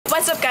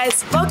What's up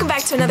guys? Welcome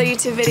back to another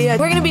YouTube video.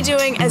 We're gonna be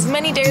doing as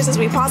many dares as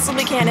we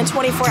possibly can in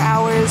 24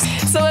 hours.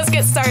 So let's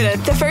get started.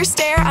 The first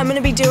dare I'm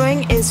gonna be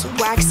doing is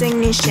waxing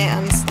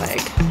Nishan's leg.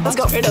 Let's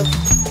go. Okay. So,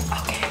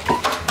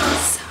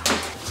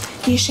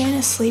 Nishan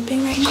is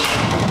sleeping right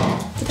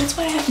now. But that's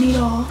why I have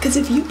needle. Because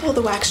if you pull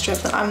the wax strip,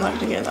 then I'm not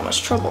gonna get in that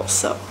much trouble.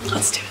 So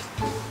let's do it.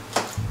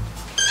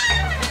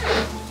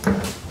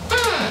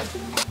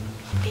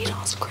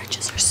 Needle's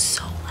crutches are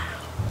so loud.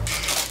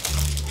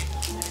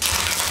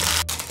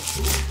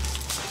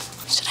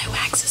 Should I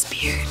wax his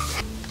beard?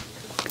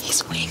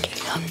 He's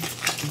waking up.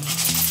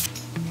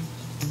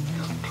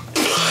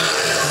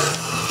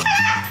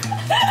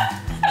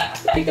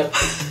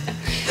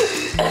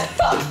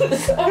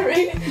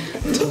 Sorry.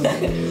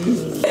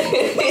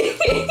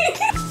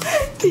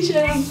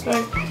 Nishan, I'm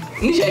sorry.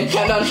 Nishan,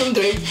 count down from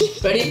 3.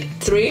 Ready?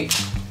 3.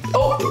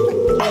 Oh!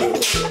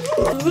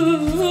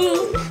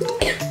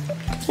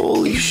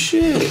 Holy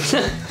shit.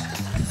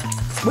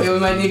 Wait, we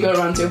might need to go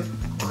around 2.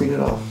 Clean it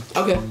off.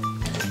 Okay.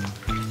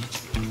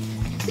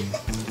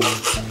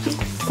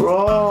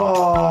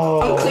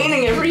 Bro. I'm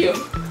cleaning it for you.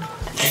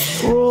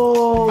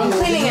 Bro. I'm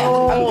cleaning it.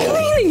 I'm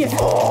cleaning it.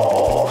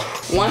 Oh.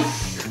 1,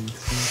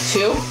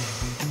 2,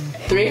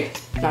 3.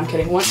 No, I'm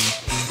kidding. 1.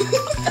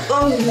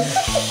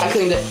 I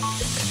cleaned it.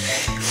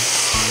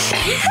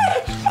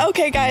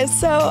 Okay guys,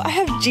 so I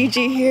have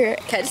Gigi here.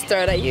 Can I just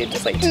throw it at you?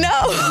 Just like,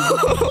 no!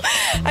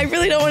 I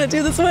really don't want to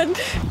do this one.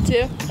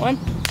 2, 1.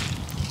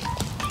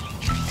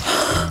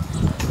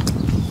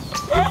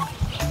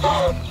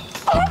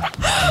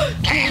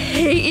 I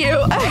hate you.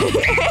 I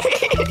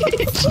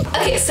hate you.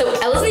 Okay, so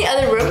Ella's in the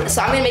other room,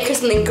 so I'm gonna make her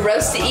something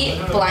gross to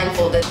eat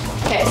blindfolded.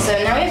 Okay, so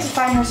now we have to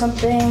find her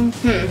something.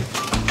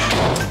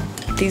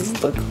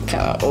 These look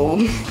kind of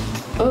old.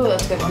 Oh,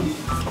 that's a good one.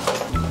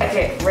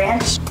 Okay,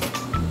 ranch.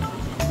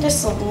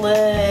 Just a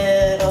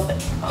little bit.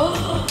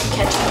 Oh,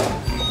 ketchup.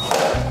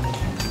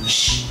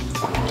 Shh.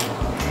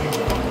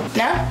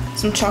 Now,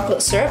 some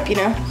chocolate syrup, you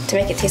know, to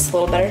make it taste a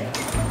little better.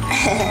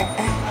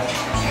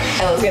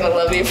 Ella's gonna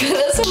love me for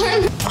this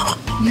one.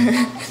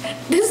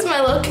 This is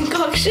my little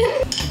concoction.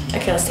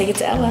 Okay, let's take it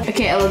to Ella.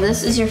 Okay, Ella,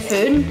 this is your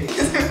food.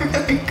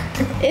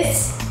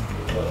 It's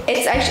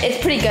actually, it's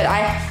pretty good.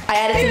 I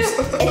added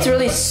some, it's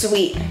really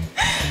sweet.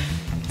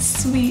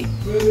 Sweet.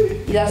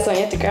 That's the one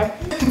you have to grab.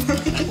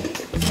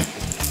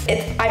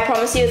 I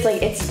promise you,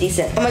 it's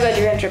decent. Oh my god,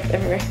 you're gonna drip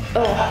everywhere.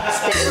 Oh,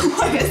 spit.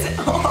 Why is it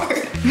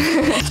hard?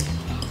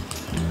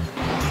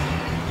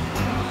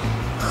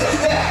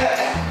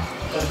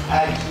 That's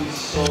actually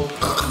so.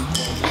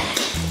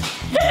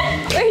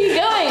 Where are you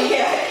going? I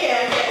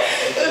can't.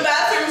 The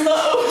bathroom's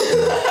not open.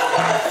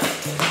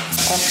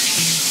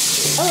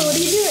 Oh, what are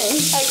you doing?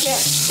 I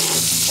can't.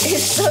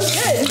 It's so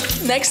good.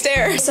 Next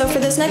dare. So for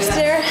this next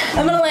dare,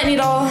 I'm gonna let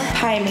Needle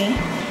pie me.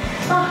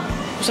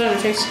 What's on your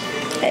face?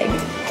 Egg.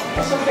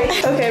 That's so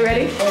crazy. Okay,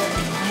 ready?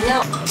 No.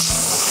 I'm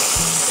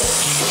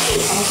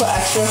gonna put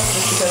extra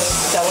just because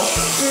Stella.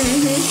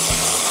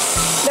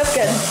 That's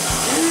good.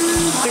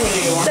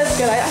 That's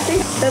good. I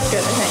think that's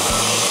good, I think.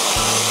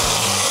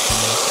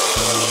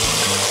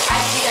 I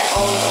see that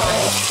all the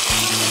time.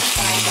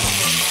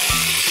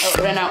 Oh, it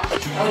ran out.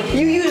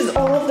 You used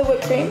all of the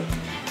whipped cream?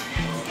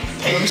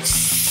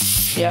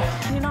 Yeah.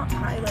 Can you not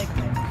pie like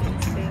my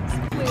things?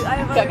 Wait, I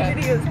have other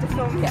videos to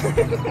film.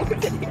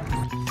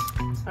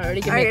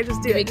 Alright, give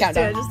just do it.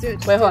 Just do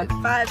it. Wait, hold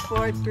on. 5,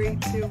 4, 3,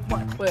 2,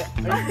 1. Wait.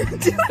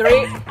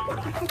 3.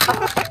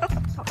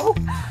 Oh.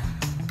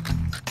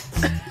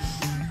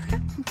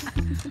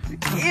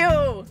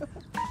 Ew.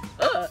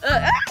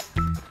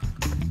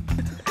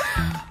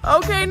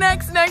 Okay,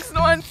 next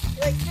one.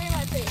 Like, stay in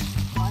my face.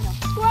 Oh, I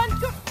know. 1,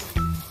 2.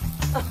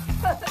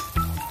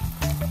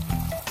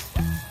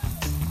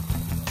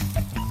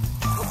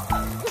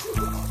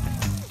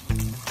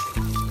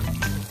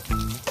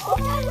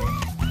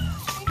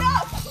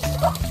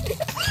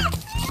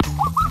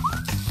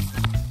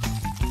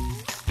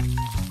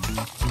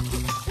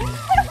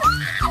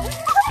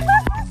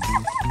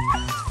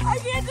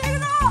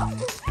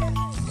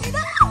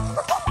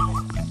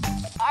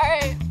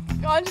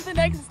 On to the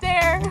next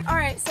dare. All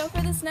right, so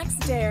for this next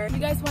dare, you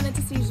guys wanted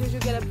to see Juju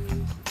get a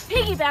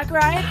piggyback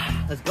ride.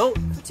 Let's go.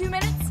 For 2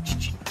 minutes?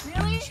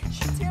 Really?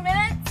 2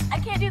 minutes? I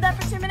can't do that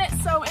for 2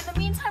 minutes. So in the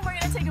meantime, we're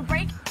gonna take a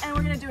break and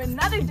we're gonna do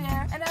another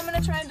dare and I'm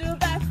gonna try and do a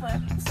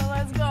backflip. So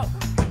let's go.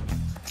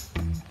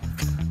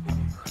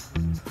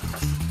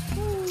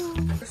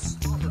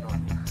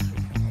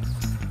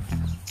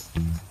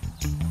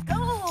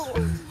 Go!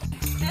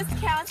 This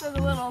counts as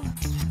a little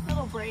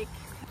break.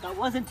 That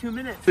wasn't 2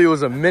 minutes. It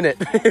was a minute.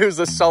 It was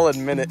a solid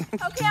minute.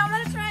 Okay, I'm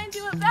gonna try and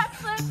do a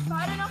backflip. But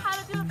I don't know how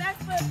to do a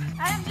backflip.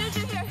 I have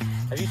Juju here.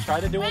 Have you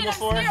tried to do one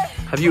before?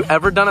 Have you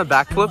ever done a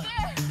backflip?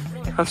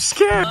 I'm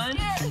scared.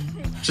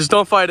 Just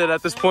don't fight it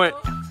at this point.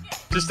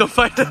 Just don't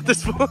fight it at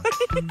this point.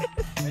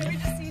 Maybe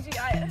just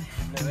CGI it.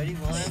 Ready?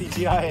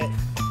 CGI it.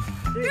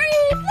 3,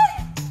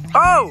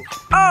 Oh!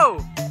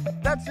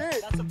 That's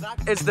it. That's a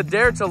back. Is the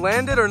dare to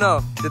land it or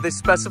no? Did they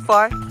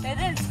specify? They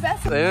didn't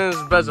specify. They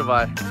didn't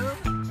specify.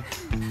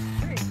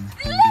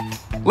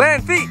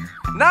 Land feet!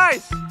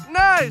 Nice,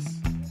 nice,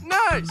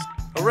 nice.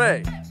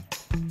 Hooray.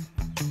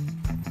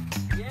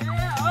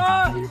 Yeah,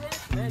 oh, you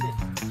made it.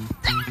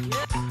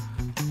 Yeah.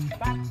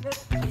 Backflip.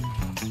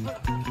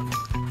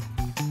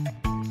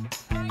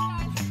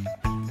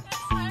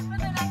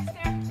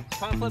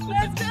 Front flip with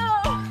Let's the...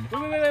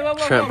 go! Wait,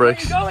 Tramp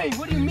breaks. Where are you going?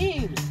 What do you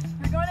mean?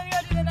 We're going to go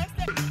do the next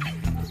step.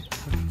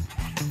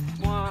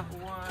 Wah.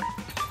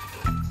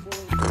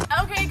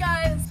 Okay,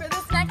 guys, for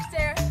this next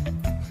stair,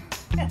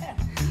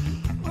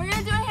 we're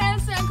gonna do a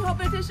handstand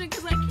competition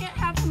because I can't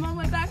have him on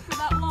my back for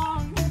that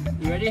long.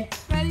 You ready?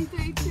 Ready,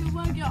 3, 2,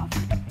 1, go.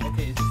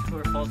 Okay, is this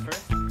whoever falls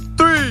first?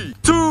 3,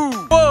 2,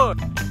 1.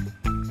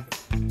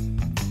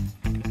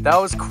 That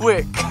was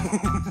quick.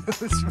 That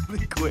was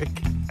really quick.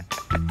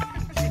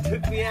 She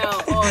took me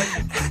out. Oh,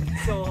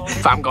 it's so hard.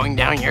 If I'm going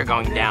down, you're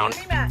going down.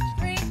 Rematch.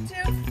 3,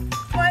 2,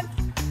 1.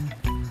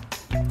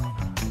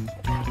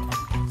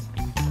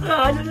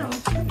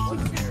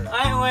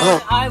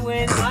 I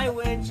win.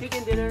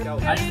 Chicken dinner. We're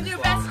gonna do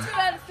best 2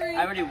 out of 3. I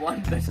already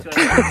won best 2 out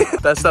of 3.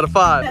 Best out of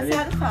 5. Best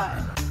out of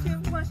 5.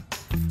 2, 1.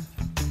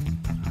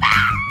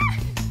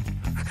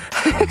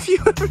 Have you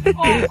ever...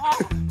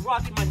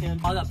 Rock in my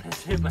hand. I got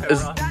pissed hit by a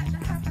rock. That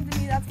happened to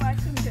me, that's why I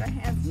couldn't do a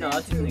handstand. No,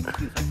 that's just an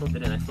excuse. I still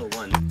did it. I still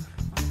won. On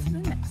to the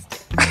next stair.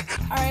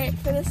 Alright,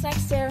 for this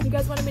next stair, you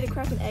guys wanted me to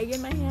crack an egg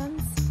in my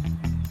hands?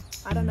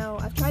 I don't know.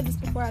 I've tried this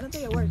before. I don't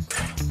think it works.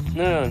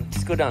 No,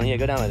 just go down. Yeah,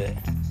 go down with it.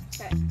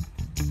 Okay.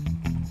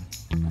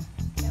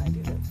 Can I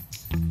do this?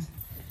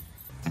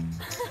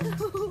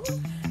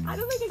 I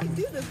don't think I can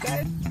do this,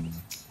 guys.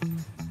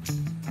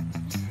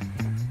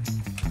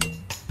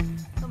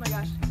 Oh my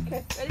gosh.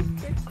 Okay, ready?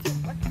 3, 2,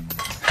 1.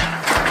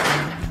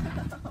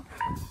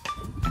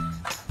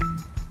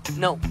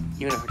 No,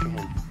 you're gonna hurt your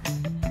hand.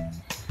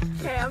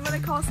 Okay, I'm gonna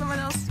call someone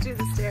else to do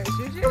the stairs.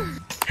 Juju?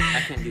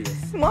 I can't do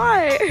this.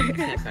 Why? I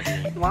can't crack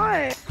an egg.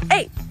 Why?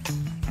 Hey!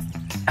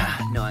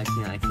 No, I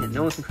can't.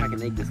 No one can crack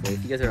an egg this way.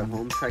 If you guys are at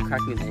home, try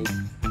cracking an egg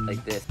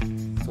like this.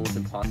 It's almost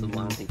impossible.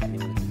 I don't think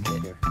anyone can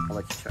get here. I'll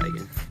let you try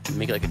again.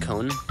 Make it like a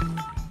cone.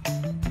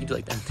 You do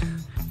like that.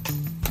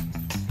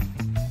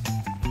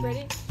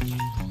 Ready?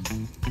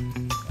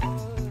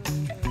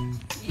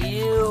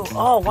 Ew.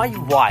 Oh, why?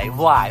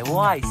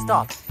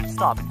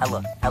 Stop.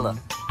 Ella.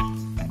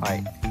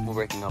 Alright, we're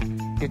breaking up.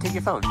 Here, take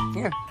your phone.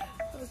 Here.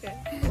 Okay.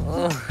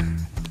 Ugh.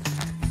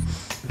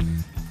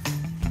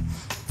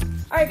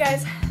 Alright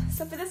guys,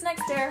 so for this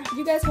next stair,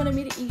 you guys wanted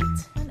me to eat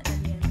an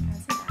onion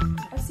as an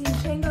apple. I've seen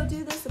Chango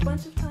do this a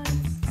bunch of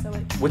times, so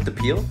it... With the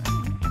peel?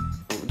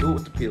 Do it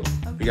with the peel.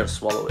 You gotta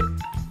swallow it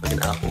like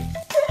an apple.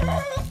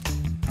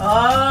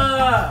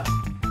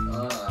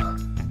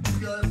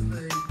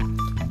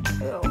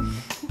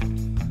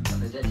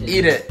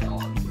 Eat it.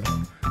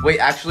 Wait,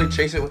 actually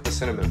chase it with the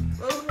cinnamon.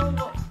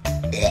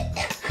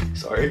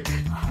 Sorry.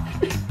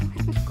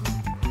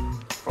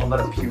 For all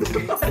that puke.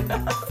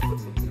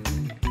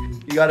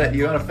 You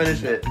gotta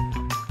finish it.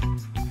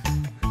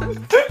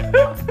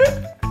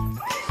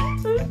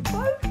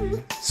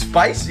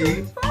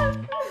 Spicy?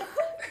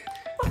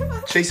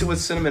 Chase it with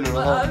cinnamon and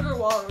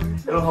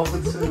it'll help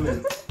with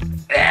cinnamon.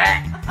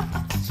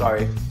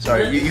 Sorry.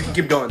 You can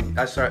keep going.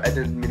 I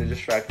didn't mean to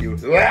distract you.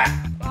 Bye.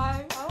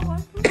 I don't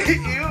like it.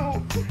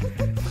 Ew.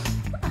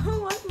 I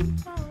don't like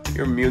it.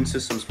 Your immune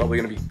system's probably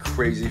gonna be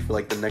crazy for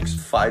like the next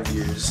 5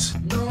 years.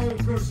 No,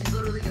 bro, she's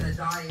literally gonna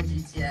die in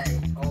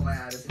GTA. Oh my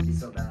god, this would be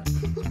so bad.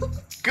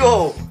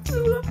 Go!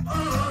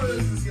 Oh,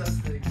 this is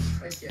disgusting.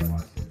 I can't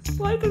watch this.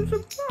 Like and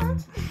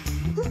subscribe.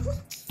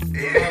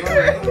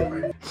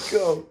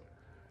 Go.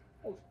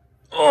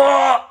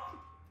 Oh!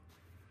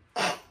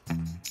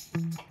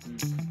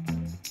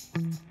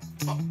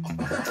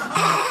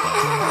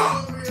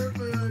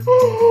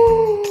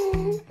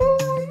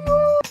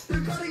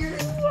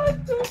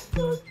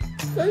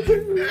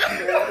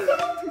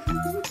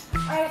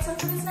 Alright, so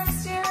for this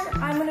next year,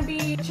 I'm gonna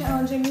be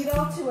challenging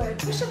Nito to a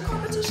push-up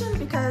competition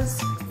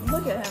because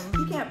look at him.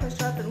 He can't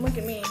push up and look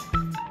at me.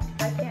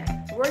 I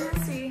can't. We're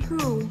gonna see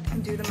who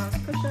can do the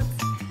most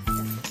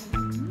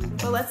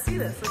push-ups. Well, let's see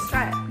this. Let's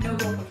try it. No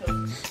girl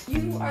push-ups.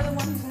 You are the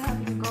one who's gonna have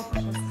to do girl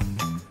push-ups.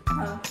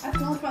 I have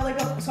to lift my leg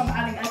up, so I'm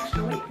adding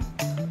extra weight.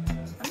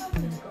 I'm not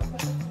gonna do girl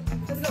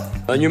push-ups. Let's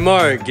go. On your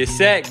mark, get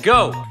set,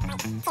 go!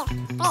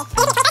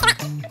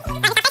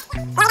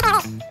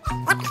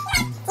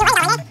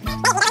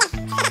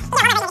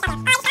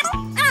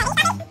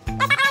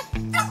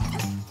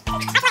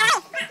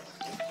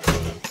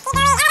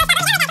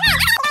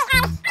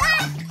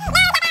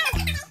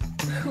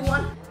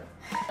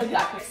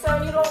 Exactly.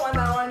 So you don't want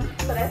that one,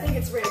 but I think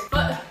it's rigged.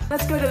 But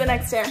let's go to the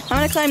next stair. I'm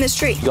gonna climb this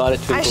tree. You got it,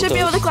 twinkle I should be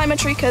able to toes. climb a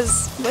tree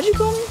because, what'd you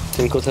call me?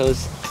 Twinkle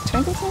toes.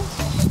 Twinkle toes?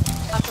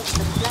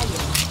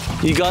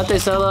 You got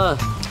this, Ella.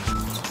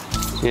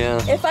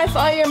 Yeah. If I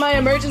fall, you're my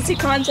emergency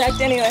contact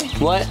anyway.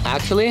 What?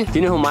 Actually? Do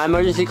you know who my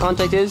emergency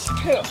contact is?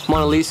 Who?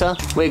 Mona Lisa.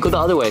 Wait, go the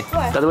other way.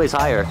 What? The other way's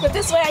higher. But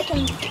this way I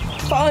can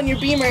fall in your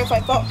beamer if I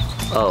fall.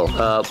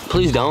 Oh,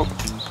 please don't.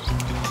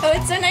 Oh,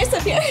 it's so nice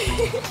up here.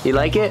 You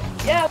like it?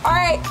 Yeah. All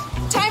right.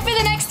 Time for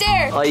the next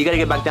dare. Oh, you gotta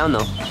get back down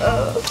though.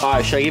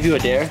 Alright, should I give you a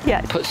dare?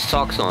 Yeah. Put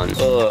socks on.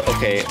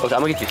 Okay, I'm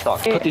gonna get you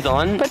socks. Put these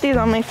on. Put these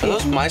on my Are feet.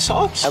 those my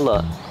socks?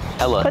 Ella.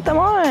 Put them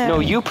on. No,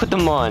 you put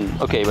them on.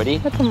 Okay, ready?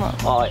 Put them on.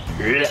 Alright,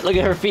 look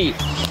at her feet.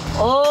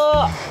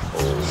 Oh!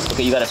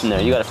 Okay, you got it from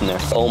there. You got it from there.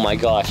 Oh my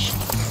gosh.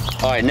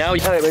 Alright, now.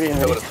 Alright, ready?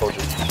 I would have told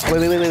you.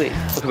 Wait.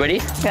 Okay, ready?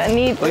 Got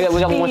need. We got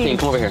one more thing.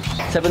 Come over here.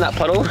 Step in that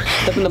puddle.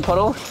 Step in the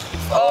puddle.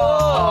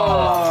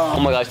 Oh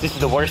my gosh, this is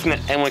the worst thing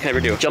that anyone can ever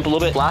do. Jump a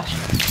little bit, splash.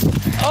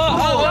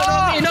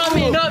 Oh, not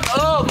me.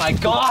 Oh my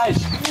gosh.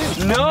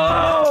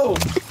 No!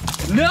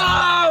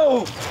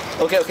 No!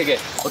 Okay, good.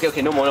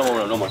 Okay, no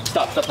more.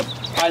 Stop.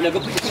 Alright, now go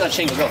put your feet on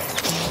Shango, go.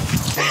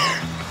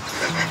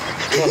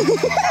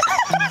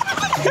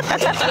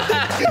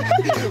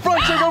 Run,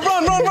 Shango,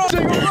 run,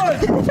 Shango, run!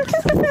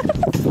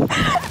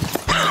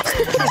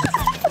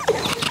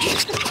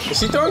 Is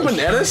he throwing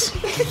bananas?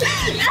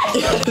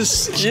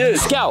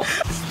 Yes. Scout.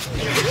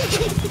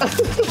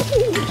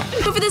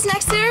 Go for this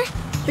next dare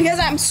because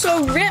I'm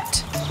so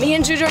ripped. Me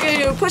and Juju are gonna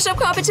do a push-up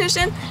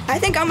competition. I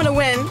think I'm gonna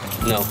win.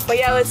 No. But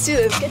yeah, let's do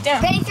this. Get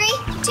down. Ready? 3,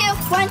 2,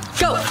 1.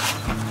 Go.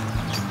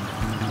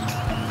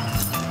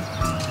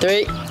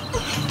 3,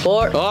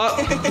 4. Oh.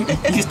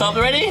 You stop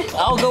already?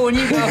 I'll go when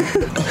you go.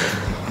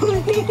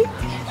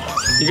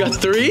 You got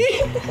 3?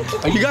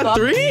 You got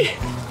 3?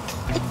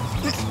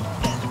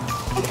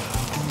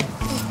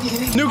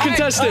 New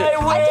contestant!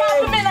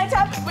 I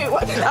tapped him in. Wait,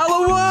 what?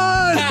 Ella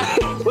won!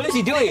 What is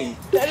he doing?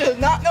 That is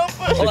not no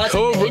push. Oh, that's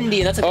Cobra.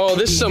 Indian. That's a Oh,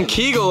 this is some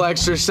Kegel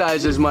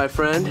exercises, my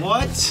friend.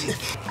 What?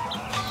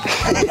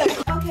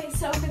 Okay,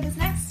 so for this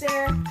next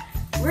dare,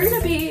 we're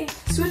gonna be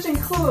switching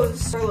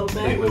clothes for a little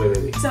bit.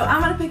 Wait. So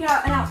I'm gonna pick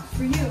out an outfit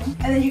for you,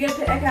 and then you get to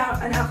pick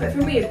out an outfit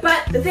for me.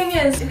 But the thing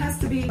is, it has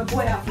to be a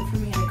boy outfit for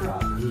me and a girl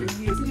outfit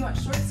for you. So do you want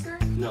short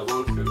skirt? No,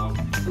 long skirt, long.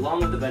 The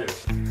longer the better.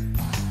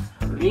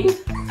 For me?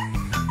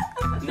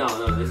 No,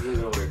 this isn't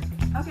gonna work.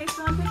 Okay,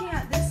 so I'm picking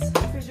out this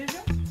for Juju.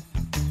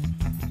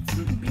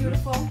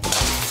 Beautiful.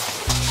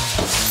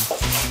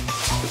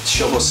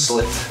 She almost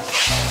slipped.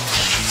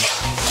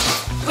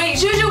 Wait,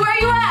 Juju, where are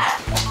you at?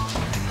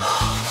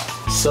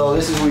 So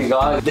this is what we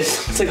got.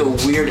 This looks like a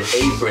weird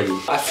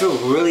apron. I feel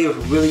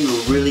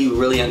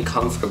really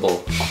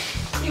uncomfortable.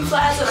 You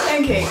flat as a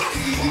pancake.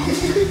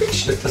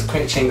 Let's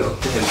prank Shango.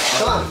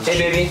 Come on. Hey,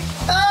 baby.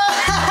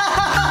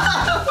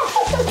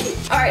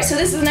 Alright, so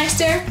this is the next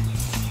dare.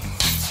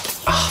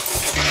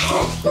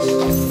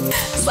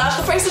 Slap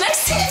the person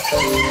next to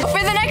you.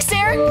 For the next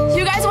dare,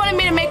 you guys wanted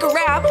me to make a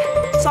rap,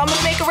 so I'm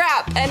gonna make a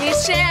rap. And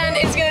Shan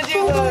is gonna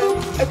do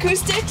the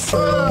acoustics.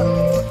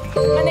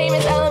 My name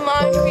is Ella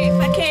Moncrief.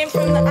 I came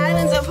from the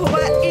islands of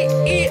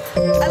Hawaii.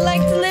 I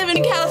like to live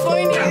in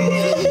California.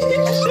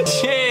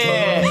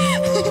 Yeah.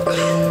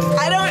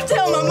 I don't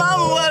tell my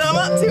mama what I'm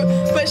up to,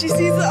 but she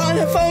sees it on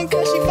her phone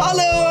because she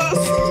follows.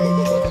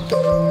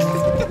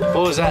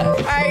 What was that?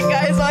 Alright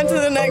guys, on to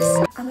the next.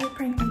 I'm gonna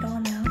prank my doll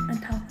now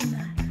and tell him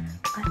that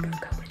I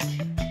broke up with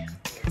Juju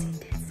because he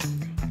did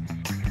something.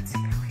 We're gonna see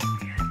how he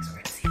reacts. We're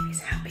gonna see if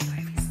he's happy or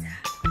if he's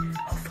sad.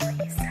 Hopefully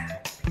he's sad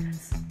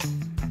because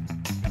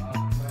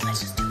let's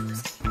just do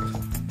this.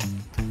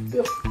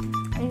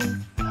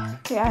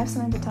 Hey, I have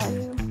something to tell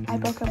you. I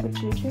broke up with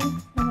Juju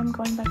and I'm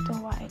going back to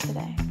Hawaii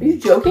today. Are you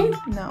joking?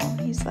 No,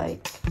 he's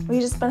like,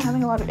 we've just been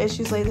having a lot of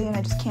issues lately and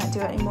I just can't do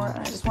it anymore and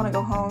I just want to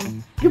go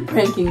home. You're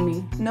pranking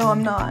me. No,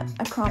 I'm not.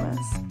 I promise.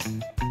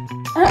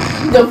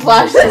 The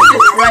flash that's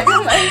just right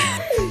in my...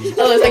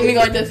 Oh, it's like me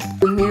going like this.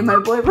 Me and my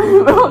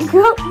boyfriend broke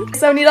up.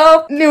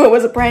 $70 knew it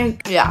was a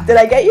prank. Yeah. Did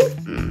I get you?